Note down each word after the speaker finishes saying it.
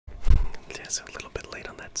so a little bit late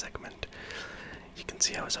on that segment. You can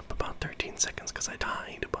see I was up about 13 seconds because I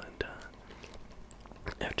died, but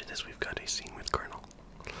after this we've got a scene with Colonel.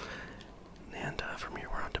 And from here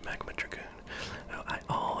we're on to Magma Dragoon. I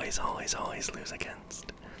always lose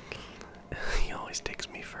against. He always takes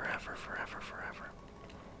me forever.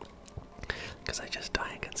 Because I just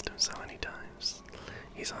die against him so many times.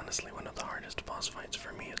 He's honestly one of the hardest boss fights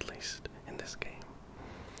for me, at least, in this game.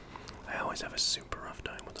 I always have a super rough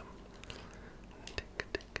time with him.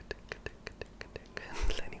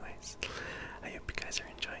 Anyways, I hope you guys are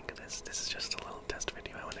enjoying this. This is just a little test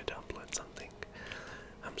video. I wanted to upload something.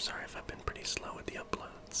 I'm sorry if I've been pretty slow with the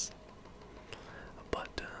uploads.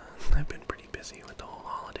 But I've been pretty busy with the whole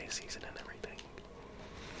holiday season and everything.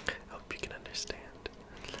 Hope you can understand.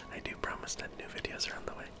 I do promise that new videos are on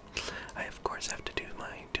the way. I of course have to do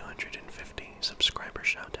my 250 subscriber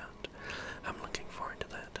shout out. I'm looking forward to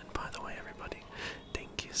that. And by the way, everybody,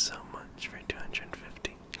 thank you so much for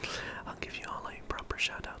 250. I'll give you all a proper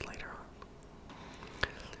shout out later on.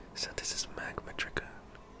 So this is Magma Dragoon.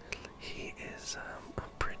 He is a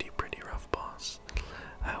pretty rough boss.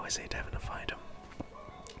 I always hate having to fight him.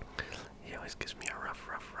 He always gives me a rough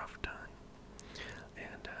time.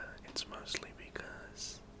 And it's mostly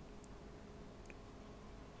because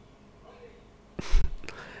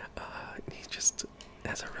he just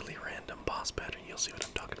has a really random boss pattern. You'll see what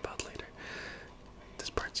I'm talking about later. This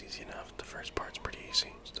part's easy enough. The first part's pretty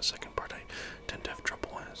easy. The second part I tend to have trouble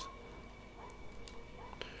with.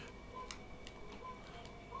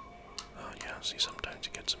 Oh yeah, see, sometimes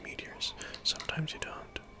you get some meteors, sometimes you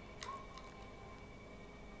don't.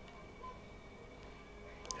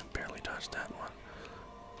 I barely dodged that one.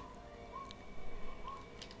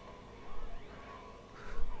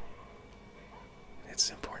 It's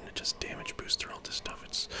important to just damage boost through all this stuff.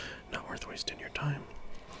 It's not worth wasting your time.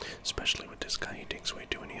 Especially with this guy, he takes way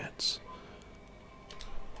too many hits.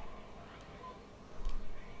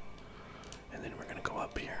 And then we're gonna go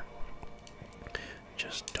up here.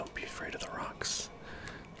 Just don't be afraid of the rocks.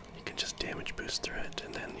 You can just damage boost through it,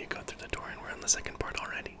 and then you go through the door, and we're on the second part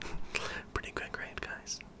already. Pretty quick, right,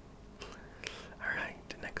 guys?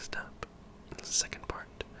 Alright, next up, the second part.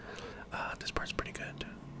 This part's pretty good.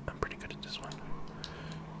 I'm pretty good at this one.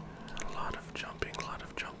 A lot of jumping.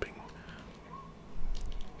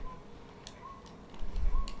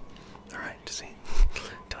 Alright, see?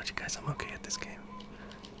 Told you guys I'm okay at this game.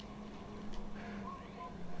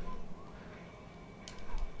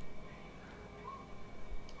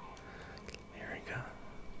 Here we go.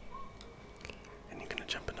 And you're gonna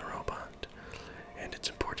jump in the robot. And it's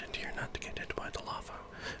important here not to get hit by the lava.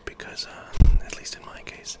 Because, at least in my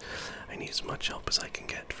case, I need as much help as I can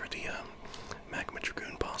get for the Magma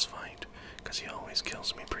Dragoon boss fight. Because he always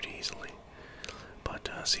kills me pretty easily. But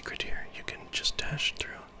secret here, you can just dash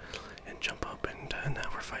through and jump up, and now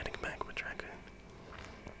we're fighting Magma Dragoon.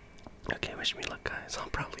 Okay, wish me luck, guys. I'll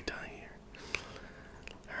probably die here.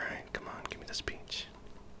 Alright, come on, give me the speech.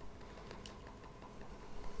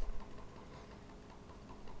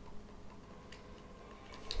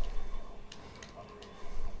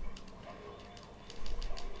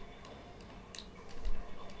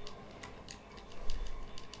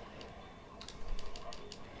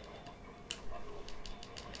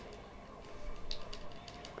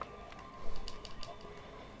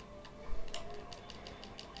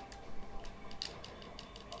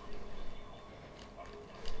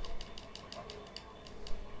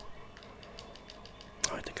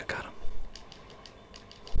 Oh, I think I got him.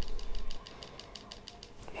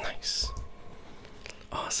 Nice.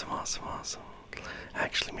 Awesome. I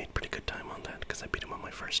actually made pretty good time on that because I beat him on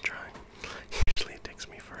my first try. Usually it takes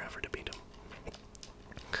me forever to beat him.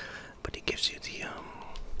 But he gives you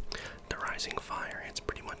the rising fire. It's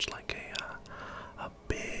pretty much like a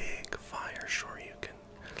big fire shoryuken.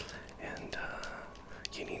 And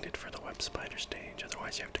you need it for the web spider stage,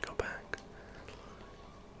 otherwise you have to go back.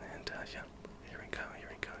 And yeah. Here we go.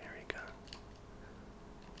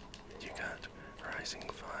 You got rising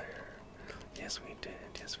fire. Yes, we did.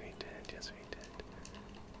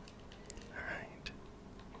 Alright.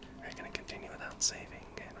 We're gonna continue without saving,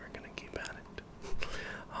 and we're gonna keep at it.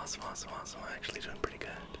 Awesome. I'm actually doing pretty good.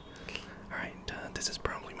 Alright, this is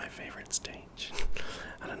probably my favorite stage.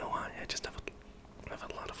 I don't know why, I just have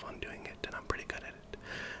a lot of fun doing it, and I'm pretty good at it.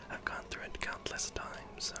 I've gone through it countless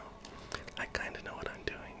times, so I kinda know what I'm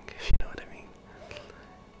doing, if you know what I mean.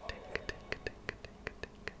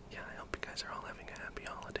 Yeah, I hope you guys are all having a happy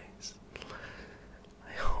holidays.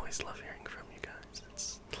 I always love hearing from you guys.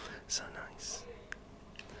 It's so nice.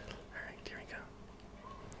 Alright, here we go.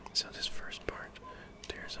 So this first part,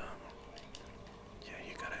 there's yeah,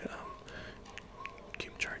 you gotta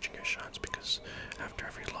keep charging your shots because After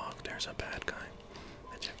every log, there's a bad guy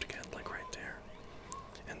that you have to get, like right there.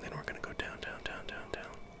 And then we're gonna go down, down, down, down,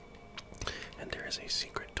 down. And there is a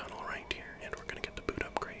secret tunnel right here, and we're gonna get the boot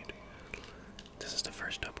upgrade. This is the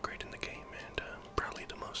first upgrade in the game, and probably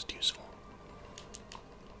the most useful.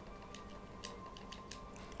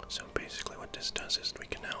 So basically what this does is we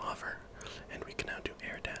can now hover, and we can now do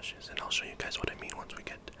air dashes, and I'll show you guys what I mean once we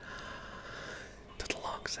get to the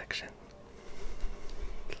log section.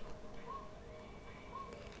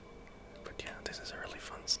 But yeah, this is a really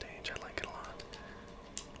fun stage. I like it a lot.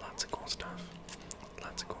 Lots of cool stuff.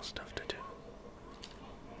 Lots of cool stuff to do.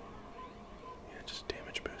 Yeah, just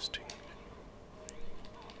damage boosting.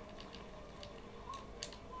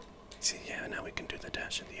 See, yeah, now we can do the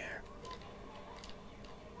dash in the air.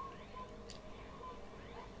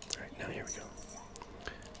 Alright, now here we go.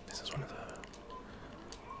 This is one of the...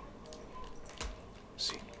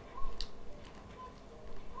 See?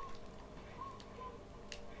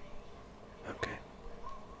 Okay.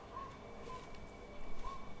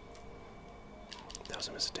 That was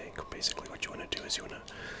a mistake. Basically what you want to do is you want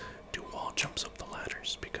to do wall jumps up the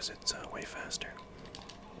ladders because it's way faster.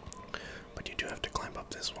 But you do have to climb up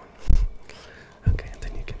this one. Okay, and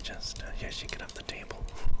then you can just, yes, you get off the table.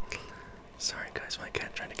 Sorry guys, my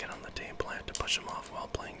cat tried to get on the table. I had to push him off while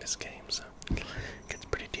playing this game, so it gets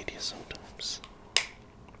pretty tedious sometimes.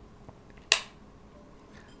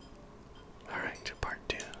 Alright, part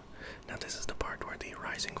 2. Now this is the part where the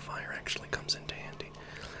rising fire actually comes into handy.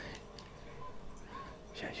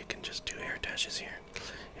 Yeah, you can just do air dashes here.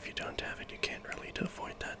 If you don't have it, you can't really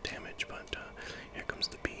avoid that damage, but here comes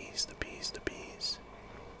the bees, the bees, the bees.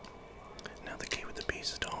 Now the key with the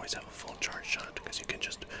bees is to always have a full charge shot, because you can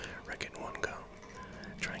just wreck it in one go.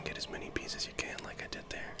 Try and get as many bees as you can, like I did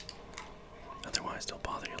there. Otherwise, they'll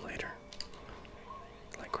bother you later.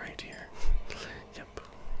 Like right here. Yep.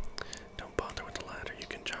 Don't bother with the ladder, you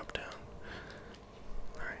can drop down.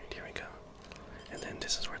 Alright, here we go. And then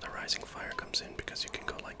this is where the rising fire comes in, because you can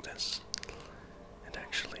go like this. And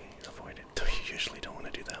actually avoid it. Though you usually don't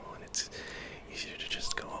want to do that one, it's easier to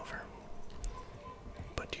just go over.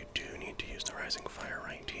 But you do need to use the rising fire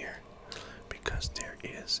right here, because there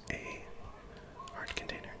is a heart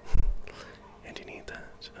container. And you need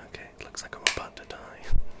that. Okay, looks like I'm about to die.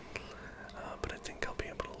 But I think I'll be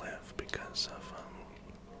able to live because of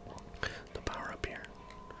the power up here.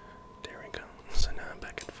 There we go. So now I'm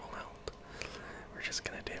back at full health. We're just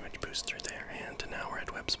gonna damage boost through there, and now we're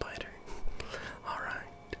at Web Spider.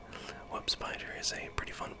 Alright. Web Spider is a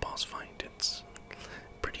pretty fun boss fight. It's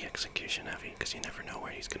pretty execution heavy because you never know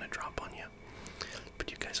where he's gonna drop on you.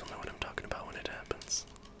 But you guys will know what I'm talking about when it happens.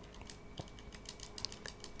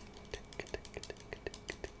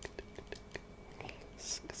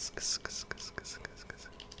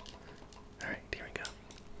 Alright, here we go.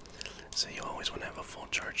 So you always want to have a full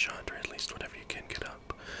charge shot, or at least whatever you can get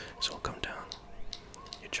up. So we'll come down,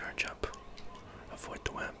 you charge up, avoid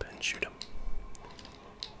the web, and shoot him.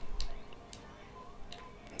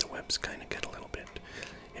 The webs kind of get a little bit,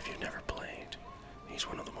 if you've never played, he's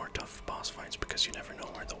one of the more tough boss fights because you never know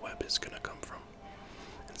where the web is going to come from.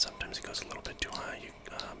 And sometimes it goes a little bit too high, you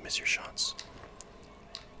miss your shots.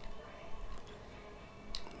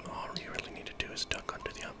 All you really need to do is duck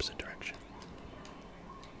under the opposite direction.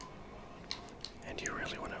 And you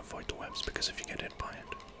really want to avoid the webs because if you get hit by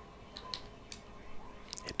it,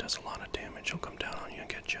 it does a lot of damage. It'll come down on you and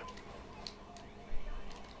get you.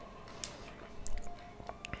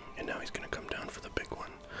 And now he's going to come down for the big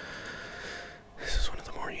one. This is one of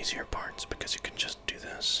the more easier parts because you can just do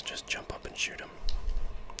this. Just jump up and shoot him.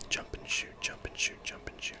 Jump and shoot, jump and shoot, jump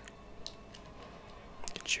and shoot.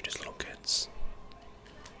 You can shoot his little kids.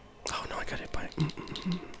 Oh no, I got hit by it.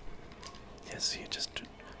 Yeah, see, it just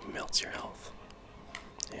melts your health.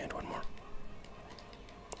 And one more.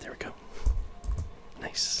 There we go.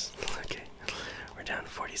 Nice. Okay. We're down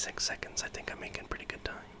 46 seconds. I think I'm making pretty good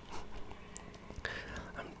time.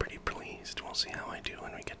 I'm pretty pleased. We'll see how I do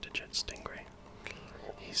when we get to Jet Stingray.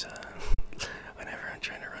 He's, whenever I'm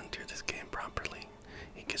trying to run through this game properly,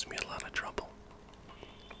 he gives me a lot of trouble.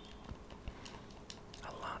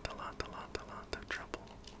 A lot of trouble.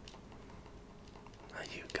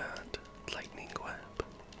 You got lightning web.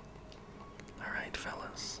 Alright,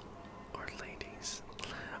 fellas, or ladies,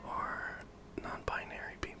 or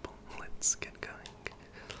non-binary people, let's get going.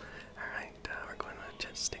 Alright, we're going to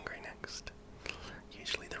Jet Stingray next.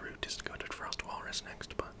 Usually the route is to go to Frost Walrus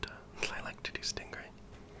next, but I like to do Stingray.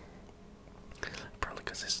 Probably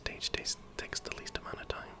because this stage takes the least amount of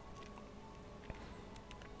time.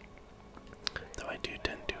 Though I do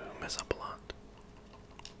tend to mess up a lot.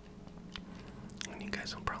 And you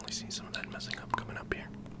guys will probably see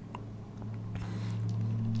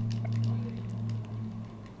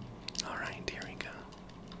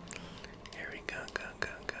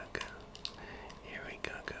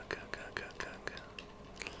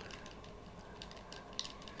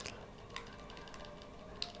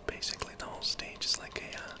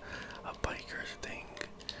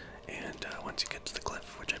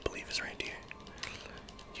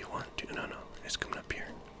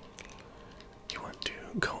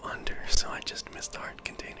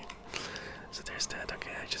Where's that? Okay,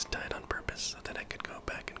 I just died on purpose so that I could go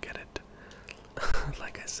back and get it.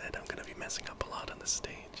 Like I said, I'm gonna be messing up a lot on the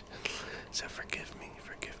stage. So forgive me,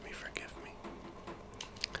 forgive me, forgive me.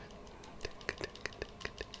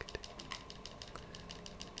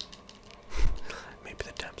 Maybe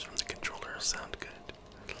the taps from the controller will sound good.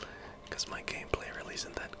 Because my gameplay really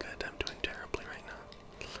isn't that good. I'm doing terribly right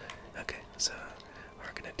now. Okay, so what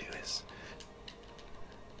we're gonna do is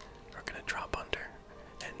we're gonna drop under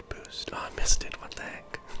and boost. Oh, I missed it. What the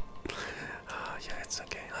heck? Yeah, it's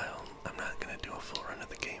okay. I'm not gonna do a full run of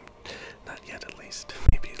the game. Not yet, at least.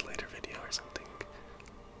 Maybe a later video or something.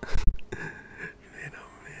 Man, oh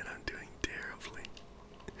man, I'm doing terribly.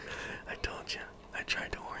 I told you. I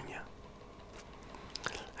tried to warn you.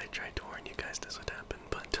 I tried to warn you guys this would happen,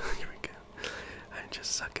 but here we go. I'm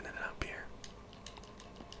just sucking it up here.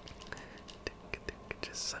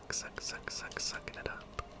 Just sucking it up.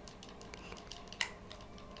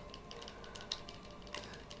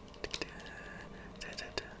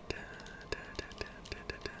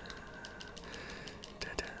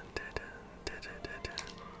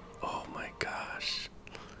 Oh my gosh.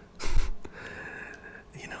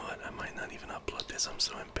 You know what? I might not even upload this. I'm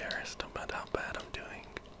so embarrassed about how bad I'm doing.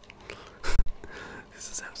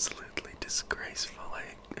 This is absolutely disgraceful. I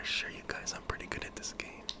assure you guys I'm pretty good at this game.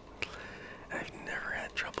 I've never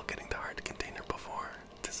had trouble getting the hard container before.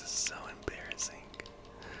 This is so embarrassing.